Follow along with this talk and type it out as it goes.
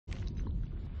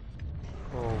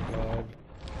Oh god.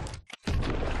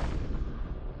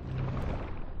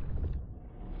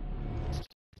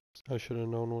 I should have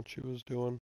known what she was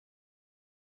doing.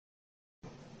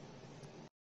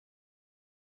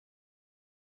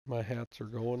 My hats are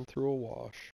going through a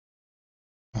wash.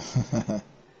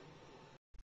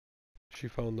 She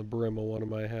found the brim of one of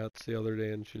my hats the other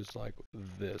day and she's like,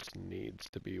 this needs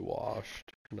to be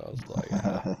washed. And I was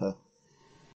like,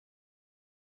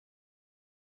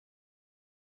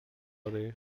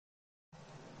 buddy,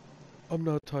 I'm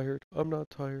not tired. I'm not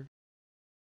tired.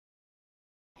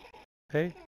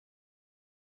 Hey?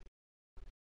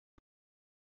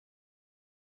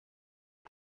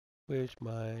 Where's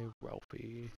my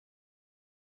Ralphie?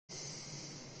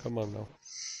 Come on now.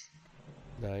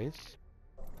 Nice.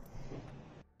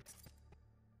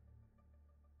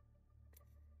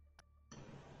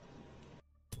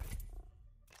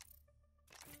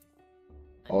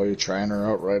 Oh, you're trying her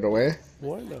out right away?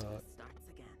 Why not?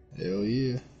 Hell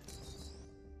yeah.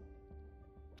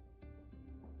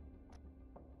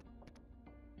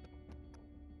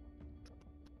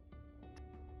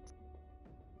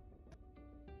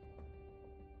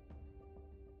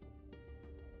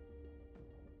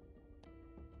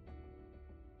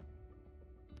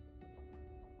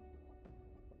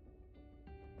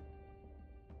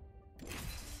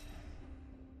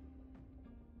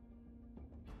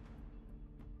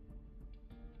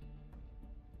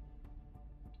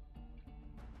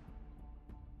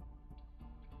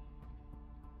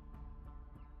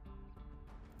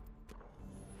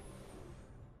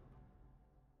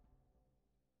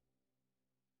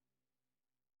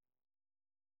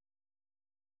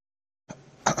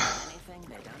 Anything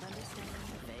they don't understand,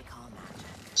 they call magic.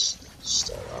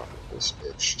 Start off with this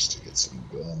bitch just to get some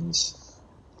guns.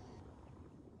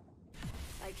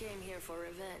 I came here for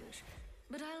revenge,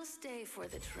 but I'll stay for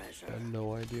the treasure. I have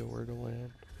no idea where to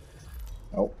land.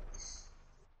 Nope.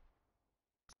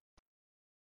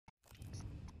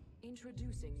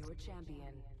 Introducing your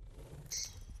champion.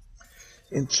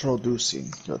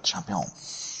 Introducing your champion.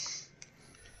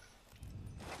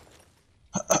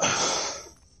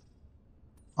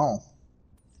 Oh.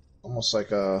 Almost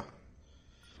like a...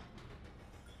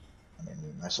 I mean,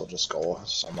 we might as well just go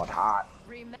somewhat hot.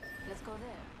 Let's go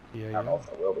there. Yeah, I don't know if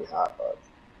it will be hot, but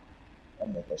I'll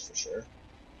make this for sure.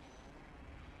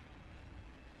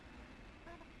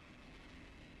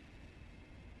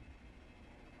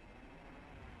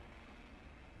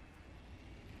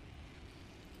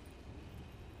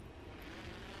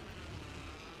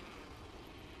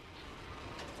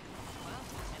 Well,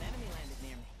 an enemy landed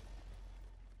near me.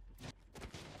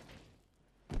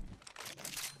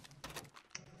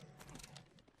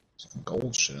 Some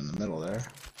gold shit in the middle there.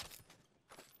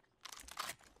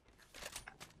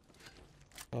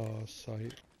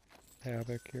 Sight.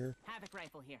 Havoc here. Havoc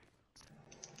rifle here.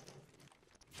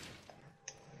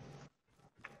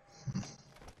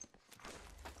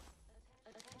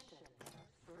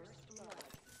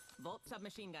 Volt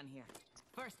submachine gun here.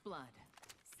 First blood.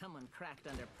 Someone cracked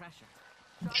under pressure.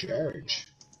 Charge.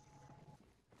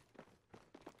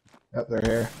 Yep, they're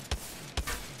here.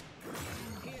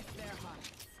 Pierce their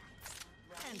hearts.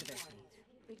 And their feet.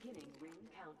 Beginning ring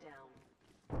countdown.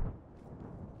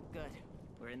 Good.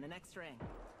 We're in the next ring.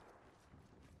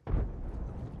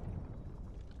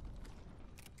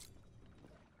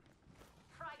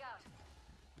 Frag out.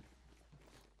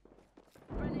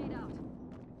 Grenade out.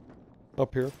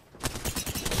 Up here.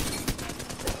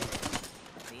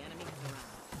 The enemy is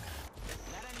around.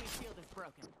 That enemy shield is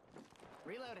broken.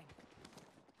 Reloading.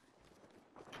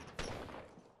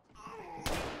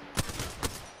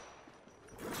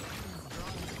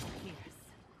 Strong pierce.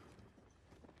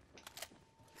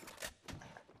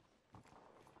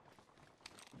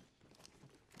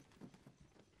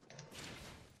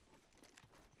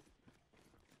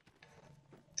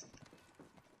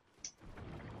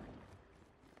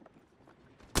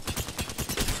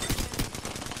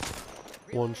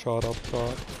 One shot up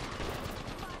top.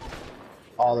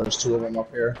 Oh, there's two of them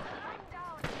up here.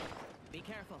 Be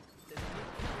careful.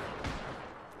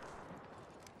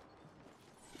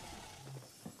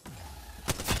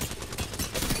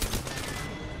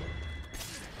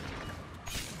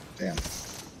 Damn.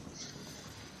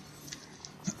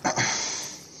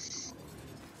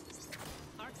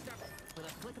 Arc star. With a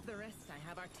flick of the wrist, I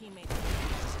have our teammates.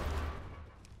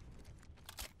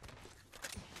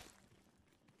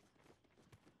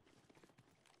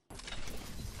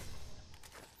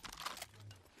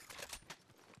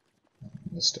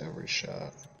 Missed every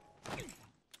shot.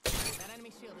 That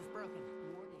enemy shield is broken.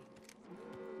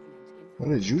 What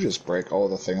did you just break? Oh,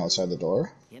 the thing outside the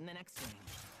door? In the next ring.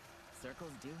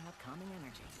 Circles do have calming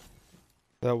energy.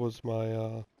 That was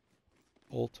my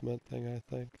ultimate thing, I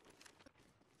think.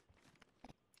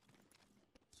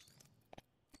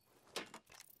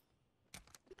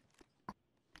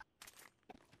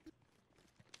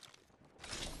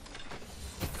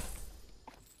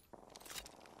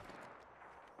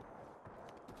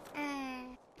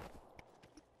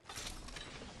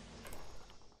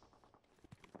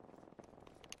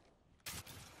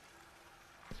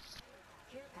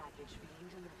 Care package being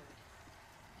delivered.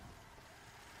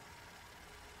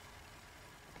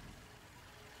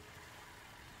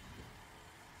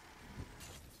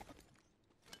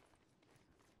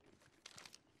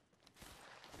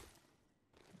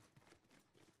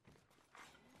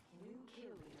 New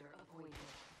kill leader appointed.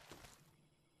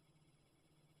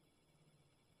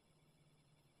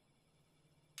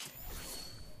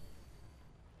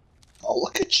 Oh,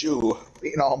 look at you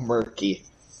being all murky.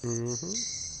 Mm-hmm.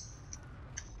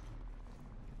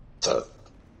 So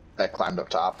I climbed up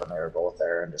top and they were both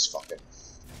there and just fucking.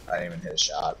 I didn't even hit a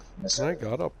shot. Missed And I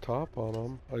everything. got up top on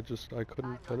them. I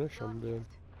couldn't finish them, dude.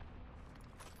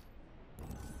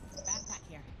 Backpack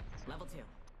here. Level 2.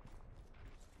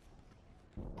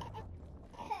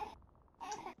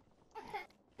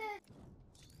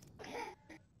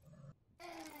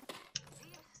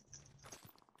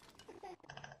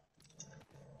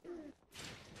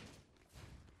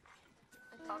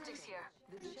 Optics here.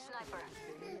 The Sniper. champion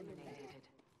has been eliminated.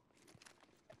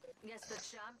 Guess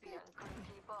the champion couldn't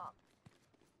keep up.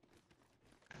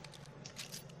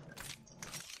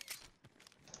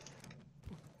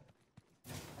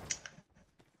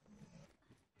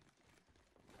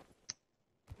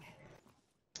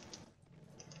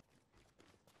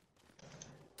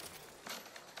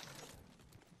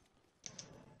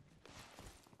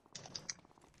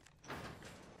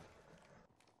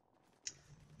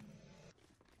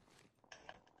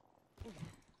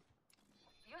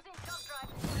 Using jump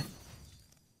drive.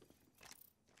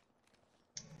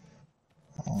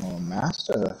 Oh,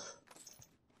 Mastiff.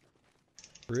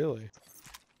 Really?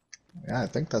 Yeah, I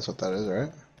think that's what that is,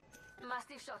 right?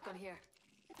 Mastiff shotgun here.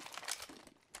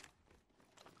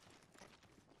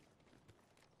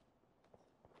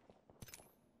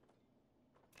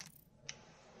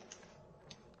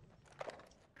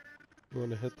 You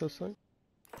want to hit this thing?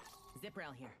 Zip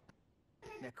rail here.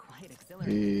 They're quite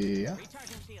exhilarating. Yeah.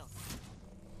 Recharging shields.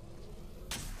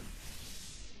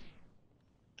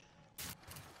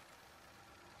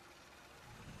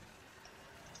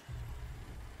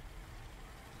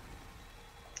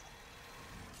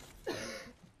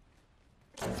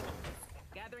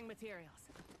 Gathering materials.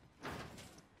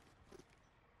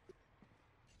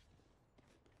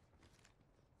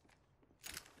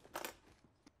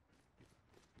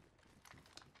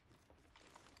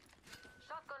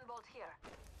 Shotgun bolt here.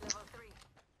 Level 3.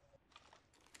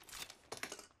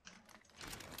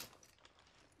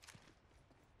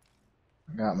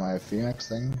 I got my Phoenix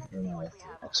thing. Or my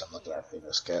Phoenix, I'm looking at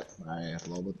Phoenix kit. My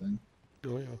Loba thing.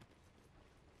 Oh yeah.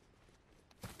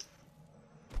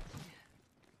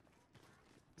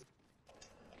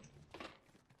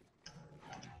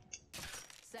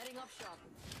 Setting up shop.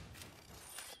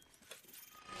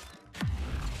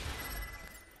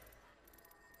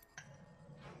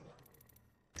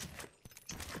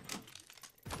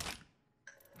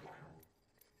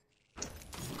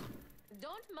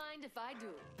 Don't mind if I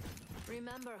do.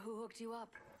 Remember who hooked you up.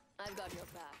 I've got your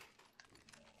back.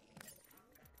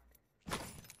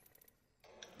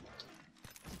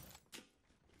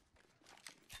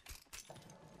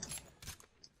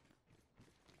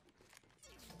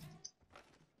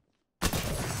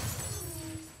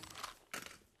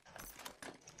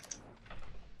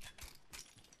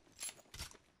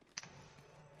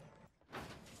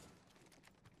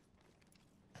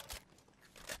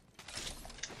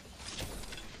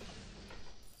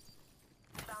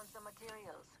 Found some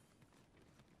materials.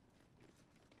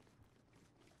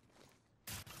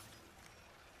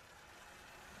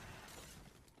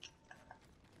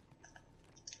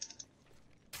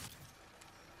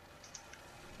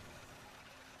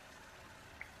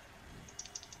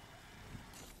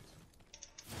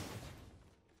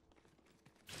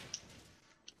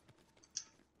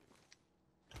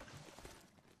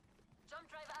 Jump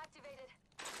drive activated.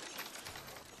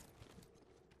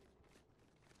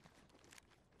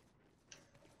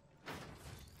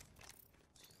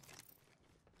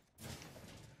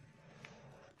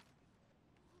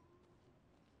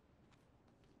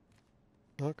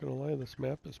 Not gonna lie, this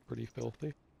map is pretty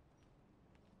filthy.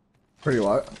 Pretty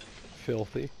what?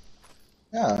 Filthy.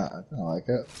 Yeah, I kinda like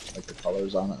it. Like the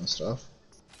colors on it and stuff.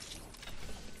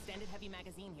 Extended heavy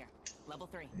magazine here. Level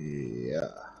 3. Yeah.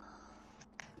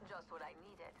 Just what I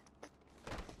needed.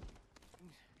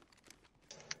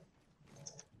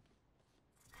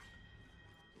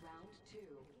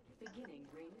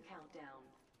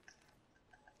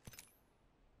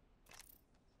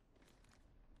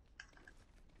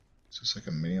 Just like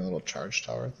a mini little charge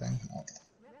tower thing. Oh.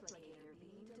 Replicator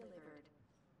being delivered.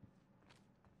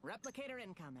 Replicator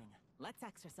incoming. Let's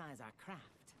exercise our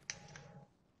craft.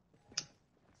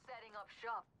 Setting up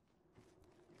shop.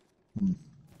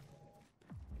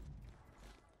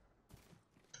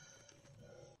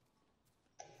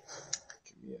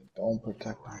 Give me a dome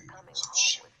protector. Some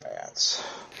shit bats.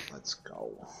 Let's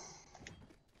go.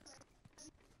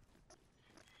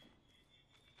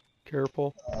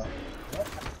 Careful.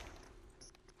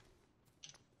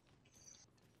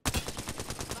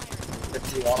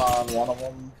 51 on one of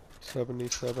them.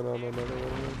 77 on another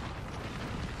one.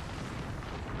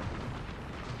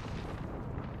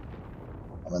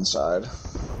 I'm inside.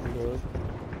 Good.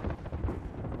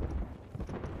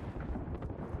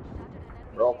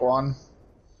 Broke one.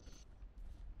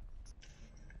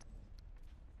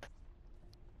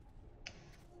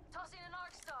 Tossing an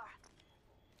arc star.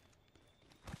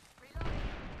 Reloading.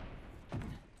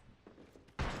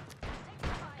 Take the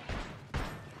fire.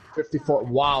 54.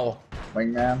 Wow.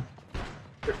 Wingman.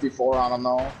 54 on him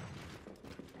though.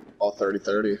 Oh,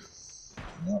 30-30.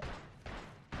 Yep.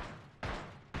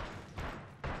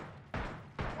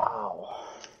 Wow.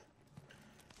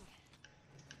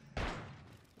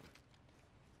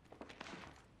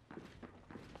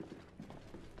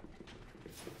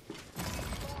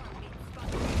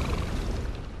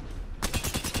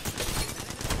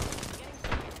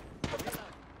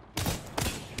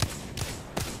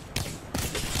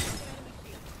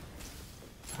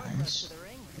 Nice.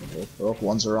 Broke.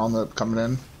 One's around the coming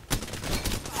in.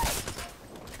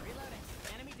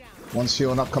 One's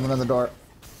healing up coming in the door.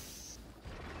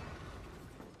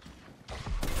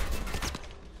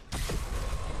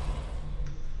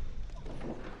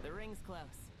 The ring's close.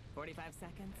 45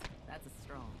 seconds. That's a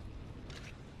stroll.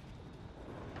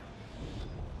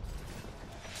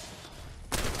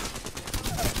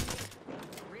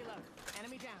 Reload.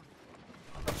 Enemy down.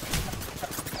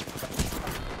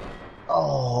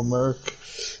 Oh, Merc.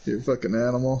 You fucking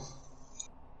animal.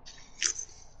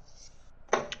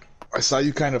 I saw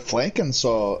you kind of flanking,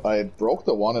 so I broke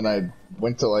the one and I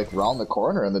went to like round the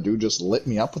corner and the dude just lit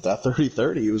me up with that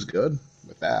 30-30. He was good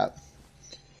with that.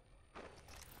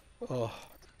 Oh,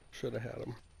 should have had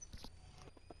him.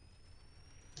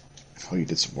 Oh, you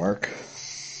did some work.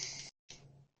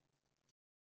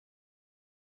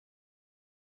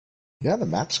 Yeah, the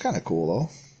map's kind of cool though.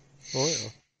 Oh yeah.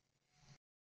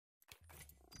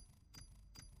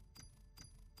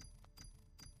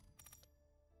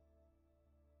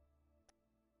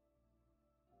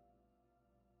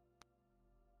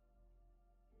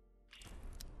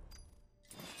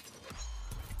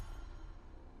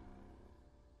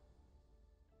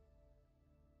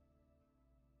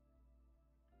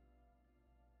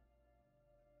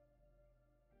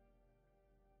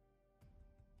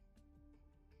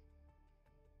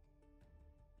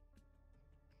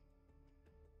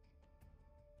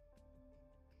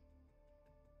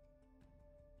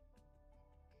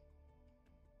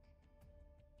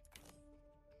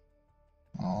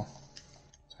 Oh,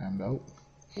 timed out.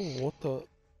 Oh, what the?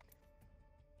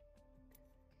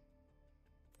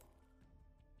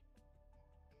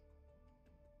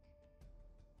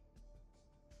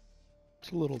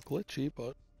 It's a little glitchy,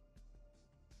 but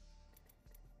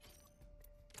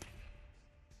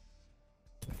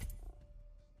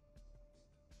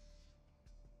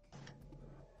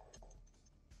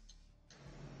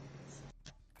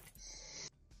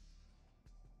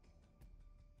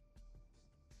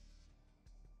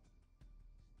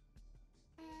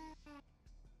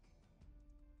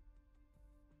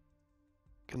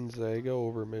Gonzaga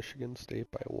over Michigan State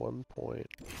by 1 point.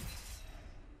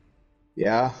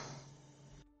 Yeah.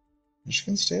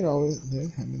 Michigan State always,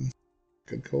 I mean,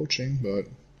 good coaching, but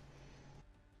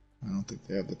I don't think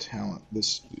they have the talent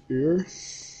this year.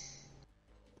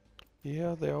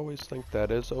 Yeah, they always think that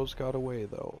Izzo's got away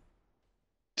though.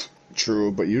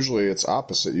 True, but usually it's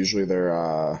opposite. Usually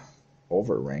they're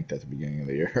overranked at the beginning of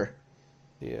the year.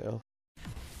 Yeah.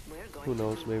 We're going Who to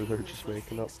knows? do Maybe they're beautiful just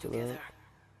making up things for that. together.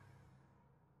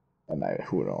 And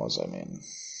who knows? I mean,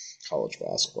 college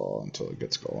basketball until it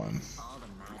gets going. All the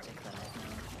magic that I've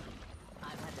known,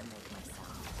 I've had to make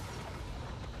myself.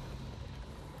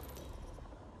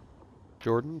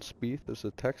 Jordan Spieth is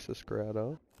a Texas grad,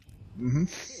 huh? Mm-hmm.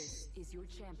 This is your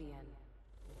champion.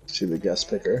 See the guest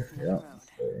picker? Yeah.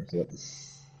 Yep.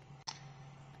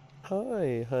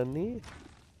 Hi, honey.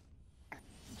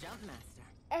 Jump master.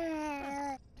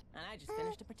 And I just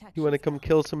finished a protection. You want to come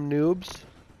kill some noobs?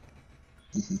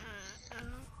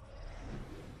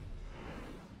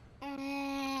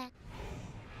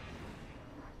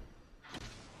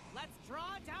 Let's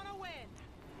draw down a win.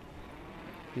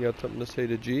 You got something to say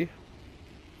to G?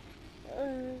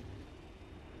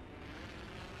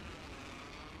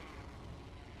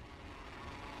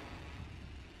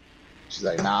 She's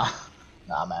like, nah,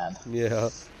 man. Yeah.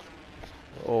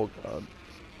 Oh god.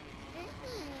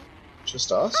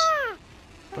 Just us?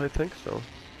 I think so.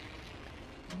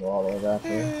 Go all the way back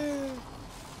here.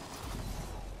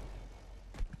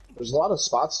 There's a lot of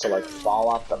spots to like fall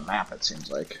off the map, it seems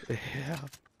like. Yeah.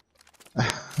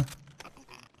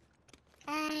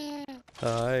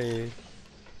 Hi.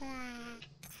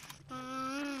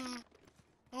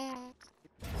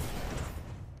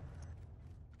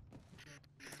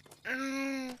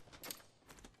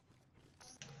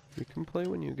 You can play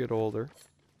when you get older.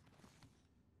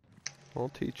 I'll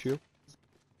teach you.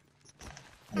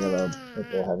 I got a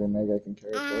purple heavy mag I can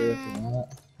carry for you if you want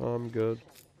it. I'm good.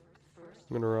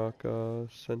 I'm gonna rock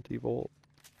Centivolt.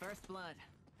 First blood,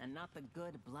 and not the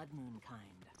good blood moon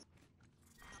kind.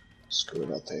 Screw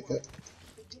it, I'll take it.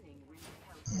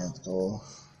 Let's go.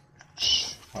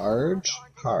 Charge.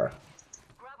 Car.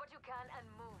 Grab what you can and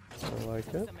move. I like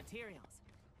it. Some materials.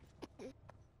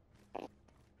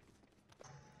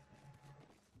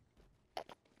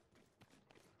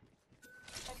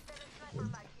 Extended sniper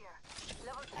mag here.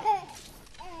 Level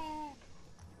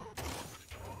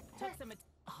 2. Took some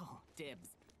oh, dibs.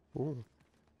 Ooh.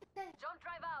 Don't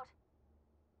drive out.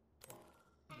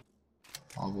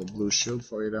 I'll have a blue shield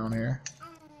for you down here.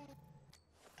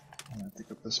 I'm gonna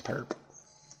pick up this perp.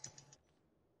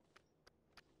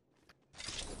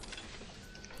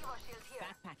 Evo shield here.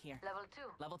 Backpack here. Level 2.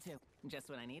 Level 2. Just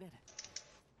what I needed.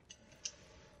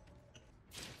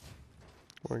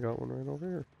 I got one right over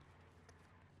here.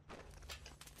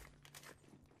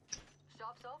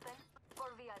 Shops open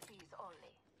for VIPs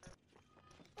only.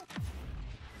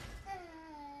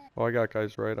 Oh, I got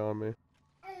guys right on me.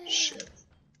 Shit.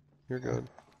 You're good.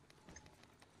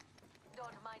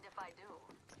 Don't mind if I do.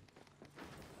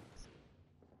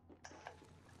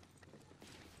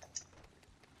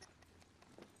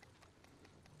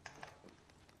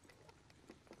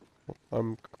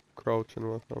 I'm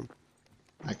crouching with them.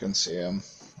 I can see him.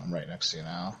 I'm right next to you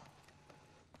now.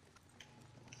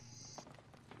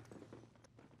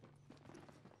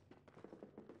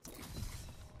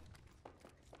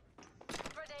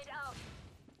 Grenade out.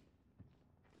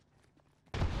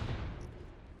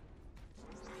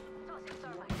 Tossing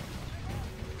thermite.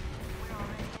 We're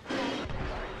already in the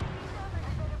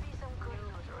there better be some good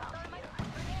loot around here.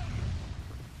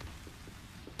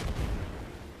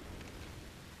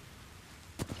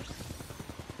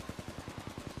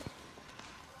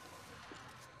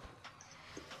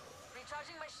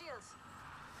 Recharging my shields.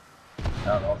 I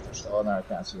don't know if they're still in there. I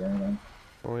can't see anything.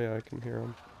 Oh yeah, I can hear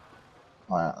them.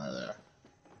 Oh yeah, they're there.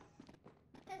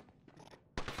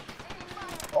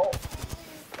 Oh!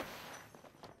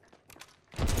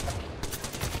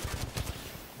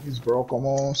 He's broke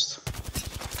almost.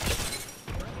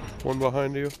 One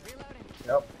behind you.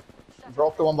 Yep.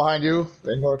 Broke the one behind you.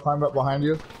 Then go climb up behind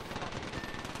you.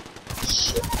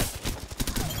 Shit.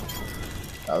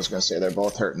 I was gonna say they're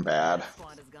both hurting bad.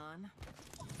 Squad is gone.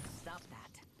 Stop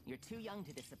that. You're too young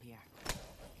to disappear.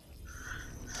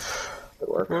 Good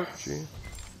work. Work, G.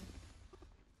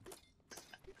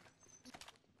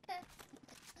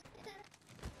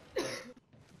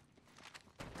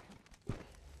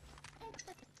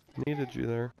 Needed you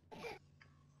there.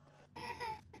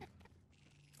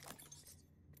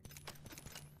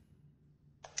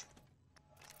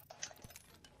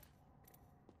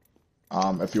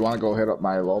 If you want to go hit up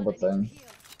my Loba thing,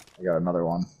 I got another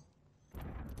one.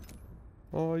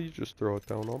 Oh, you just throw it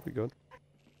down. I'll be good.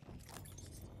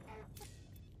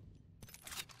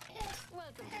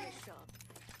 Welcome to the shop.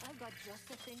 I've got just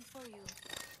the thing for you.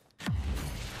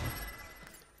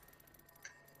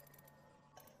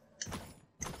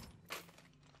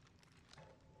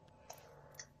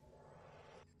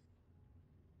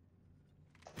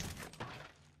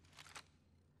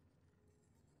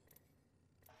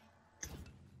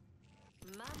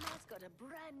 Mama's got a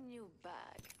brand new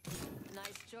bag.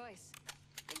 Nice choice.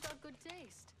 He's got good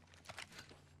taste.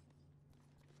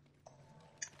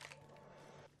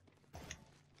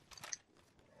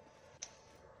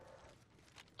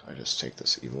 Do I just take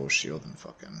this Evo shield and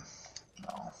fucking...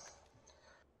 No.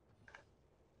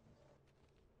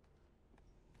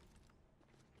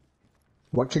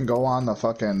 What can go on the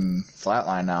fucking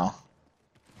flatline now?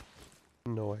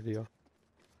 No idea.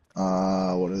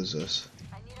 What is this?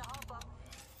 I need a hop up.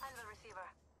 Anvil receiver.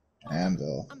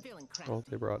 Anvil. I'm feeling cracked. Oh,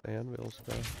 they brought anvils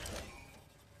back.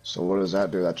 So what does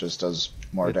that do? That just does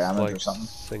more It's damage like or something?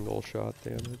 single shot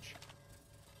damage.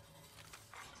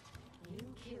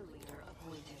 New kill leader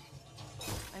appointed.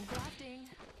 I'm crafting.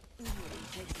 Really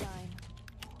takes time.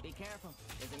 Be careful.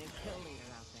 There's a new kill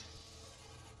leader out there.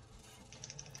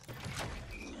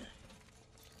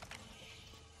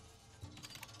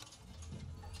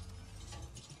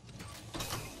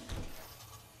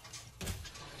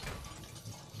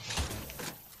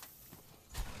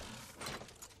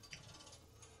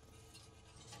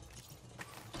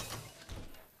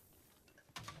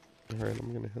 Alright,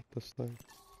 I'm gonna hit this thing.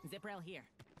 Zip rail here.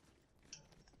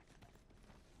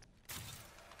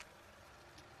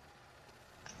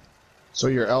 So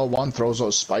your L1 throws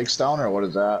those spikes down, or what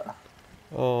is that?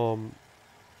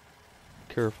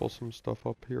 Careful, some stuff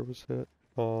up here was hit.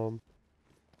 L1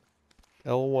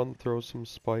 throws some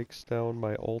spikes down.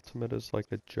 My ultimate is like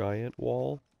a giant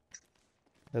wall.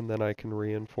 And then I can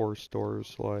reinforce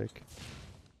doors like...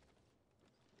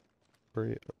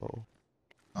 Oh.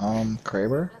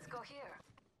 Kraber? Let's go here.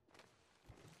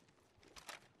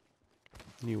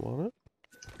 You want it?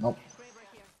 Nope. Kraber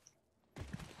here.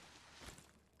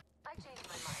 I changed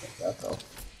my mind. That though.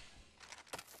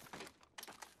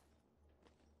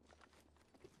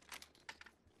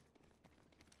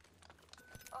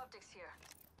 Optics here.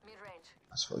 Mid-range.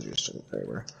 I suppose you just took a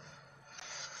Kraber.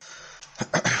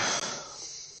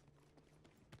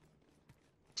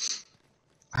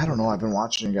 I don't know. I've been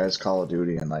watching you guys Call of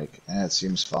Duty, and like, it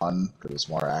seems fun because it's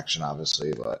more action,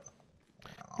 obviously. But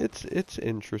It's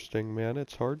interesting, man.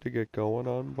 It's hard to get going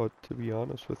on, but to be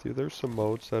honest with you, there's some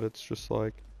modes that it's just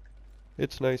like,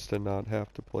 it's nice to not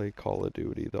have to play Call of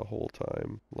Duty the whole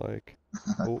time. Like,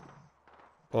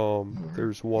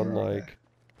 there's one like,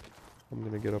 I'm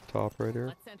gonna get up top right here.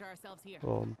 Let's center ourselves here.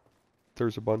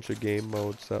 There's a bunch of game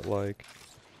modes that like,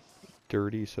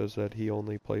 Dirty says that he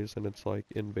only plays, and it's like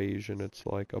Invasion. It's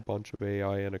like a bunch of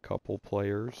AI and a couple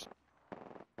players.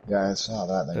 yeah, I saw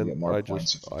that. Then you get And more I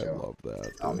points just, if you I kill. love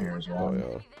that. Down dude. here as Oh well. yeah. Enemy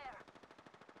there.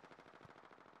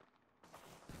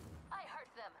 I hurt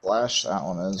them. Flash, that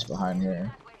one is behind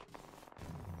here. That way.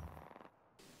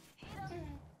 Hit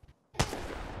 'em.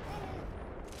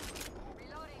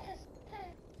 Reloading.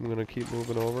 I'm gonna keep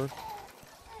moving over.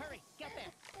 Hurry, get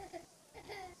there.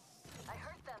 I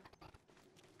hurt them.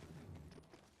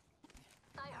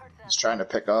 I hurt them. He's trying to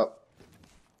pick up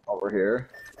over here.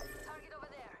 Target over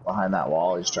there. Behind that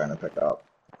wall, he's trying to pick up.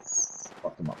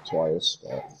 Fucked him up twice,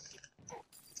 but...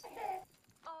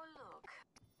 Oh look.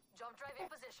 Jump drive in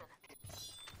position.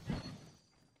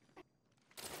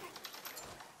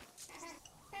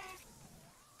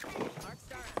 Arc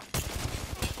star out.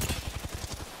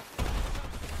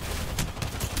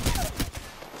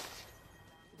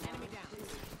 Enemy down. The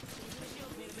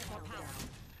shields need a bit more power.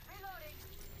 Reloading.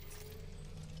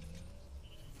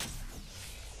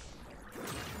 In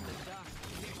the dark,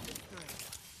 pierce this through.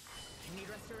 I need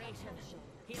restoration.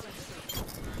 Healing.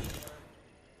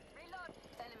 Reload.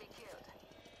 Enemy killed.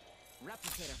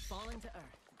 Replicator falling to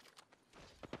earth.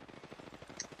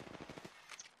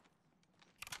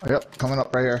 Yep, coming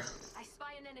up right here. I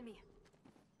spy an enemy.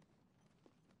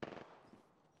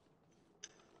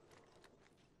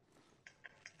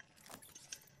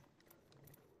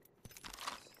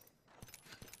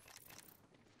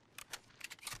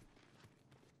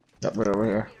 Yep, right over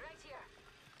here. Right here.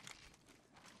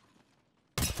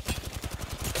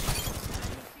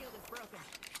 Enemy shield is broken.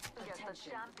 Guess the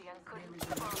champion couldn't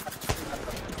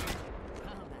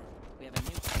Combat. We have a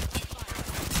new fire.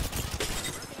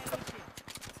 Broken enemy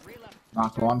shield. Reload.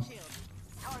 Knocked one. Shield.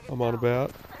 I'm on a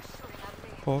bat.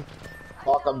 Fuck.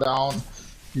 Lock him down.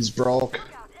 He's broke.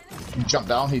 He jumped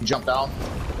down. He jumped down.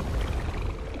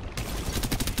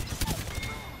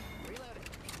 Reloading.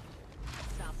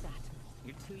 Stop that.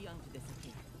 You're too young to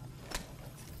disappear.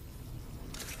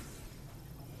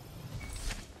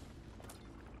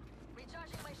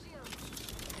 Recharging my shield.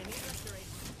 I need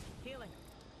restoration. Healing.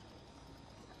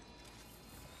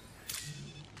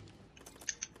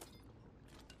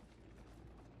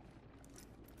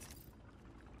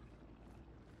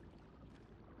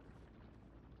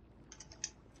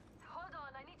 Hold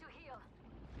on, I need to heal.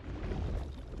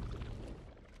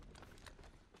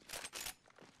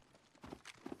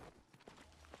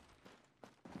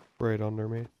 Right under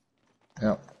me.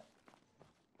 Yep.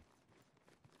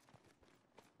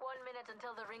 1 minute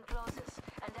until the ring closes,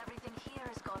 and everything here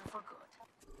is gone for good.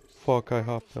 Fuck, I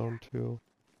hopped down too.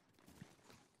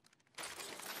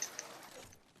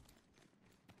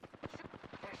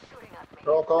 They're shooting at me.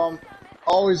 Broke him.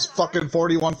 Always fucking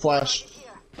 41 flash.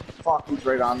 Here. Fuck, he's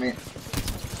right on me.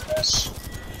 Yes.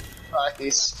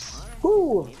 Nice.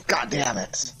 Whoo! God damn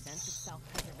it. Sense of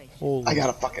self-preservation. Holy. I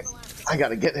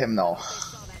gotta get him though. They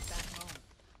saw that back home.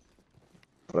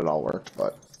 But it all worked,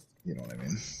 but you know what I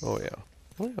mean. Oh yeah.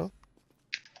 Oh yeah.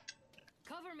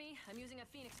 Cover me. I'm using a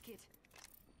Phoenix kit.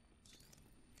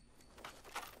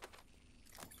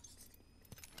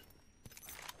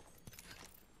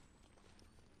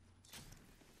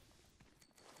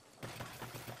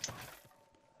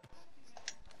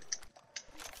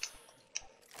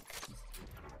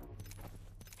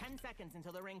 Seconds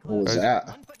until the ring What was closes. that?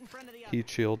 One foot in front of the other. Heat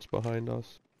shields behind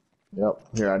us. Yep.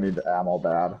 Here, I need the ammo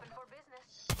bad. Open for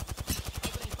business.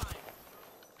 Opening fire.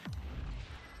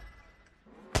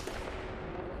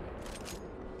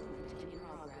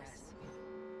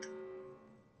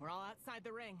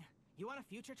 You want a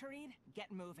future to read?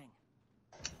 Get moving.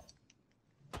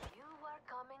 You are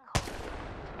coming home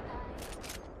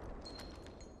tonight.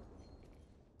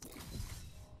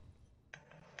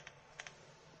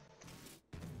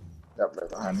 Yep, right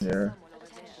behind here.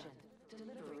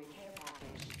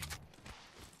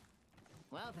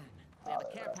 Well then, we have a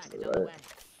care to package the on the right. way.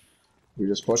 We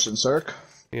just pushing Cirque.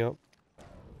 Yep.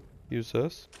 Use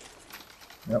this.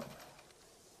 Yep.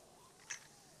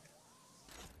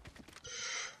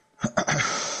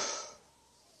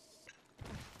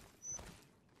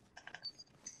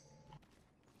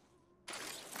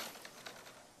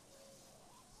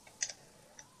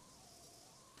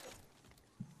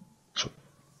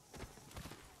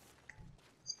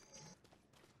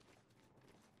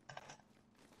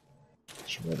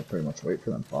 Should be able to pretty much wait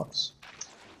for them fucks.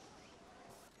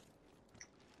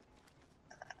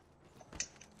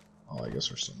 Oh, I guess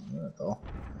we're still in it though.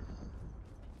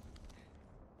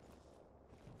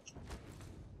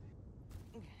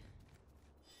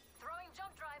 Throwing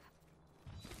jump drive.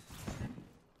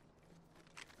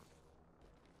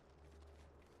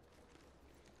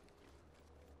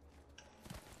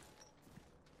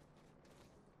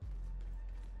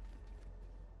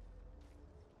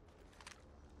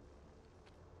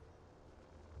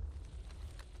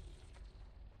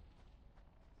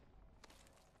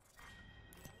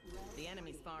 The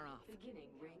enemy's far off. Beginning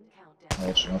ring countdown. I'll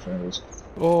let you know if anybody's.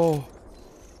 Oh,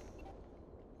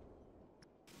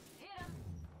 Hit him.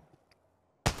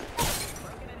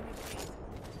 Broken enemy shield.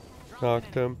 Drop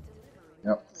knocked enemy. him.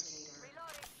 Yep.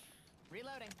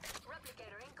 Reloading. Reloading.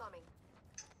 Replicator incoming.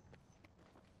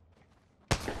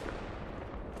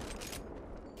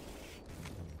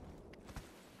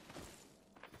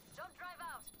 Jump drive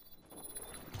out.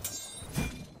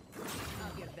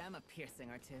 I'll give them a piercing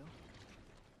or two.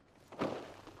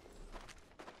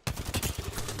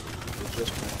 It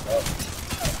just went up.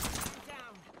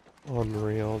 Down.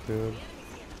 Unreal, dude.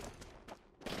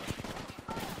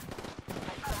 I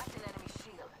cracked an enemy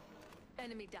shield.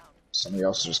 Enemy down. Somebody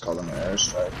else just called them an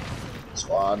airstrike.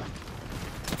 Squad.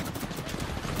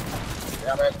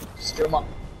 Damn it. Steal them up.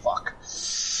 Fuck.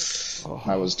 Oh,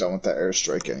 I was done with that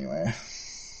airstrike anyway.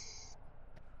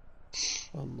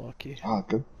 unlucky. Ah,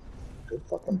 good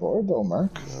fucking board though,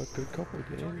 Mark. Yeah, good couple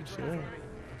of games, yeah.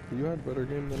 You had a better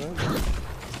game than I did.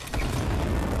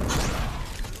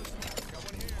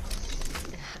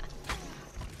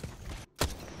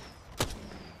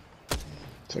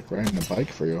 Took riding the bike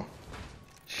for you.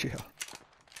 Yeah.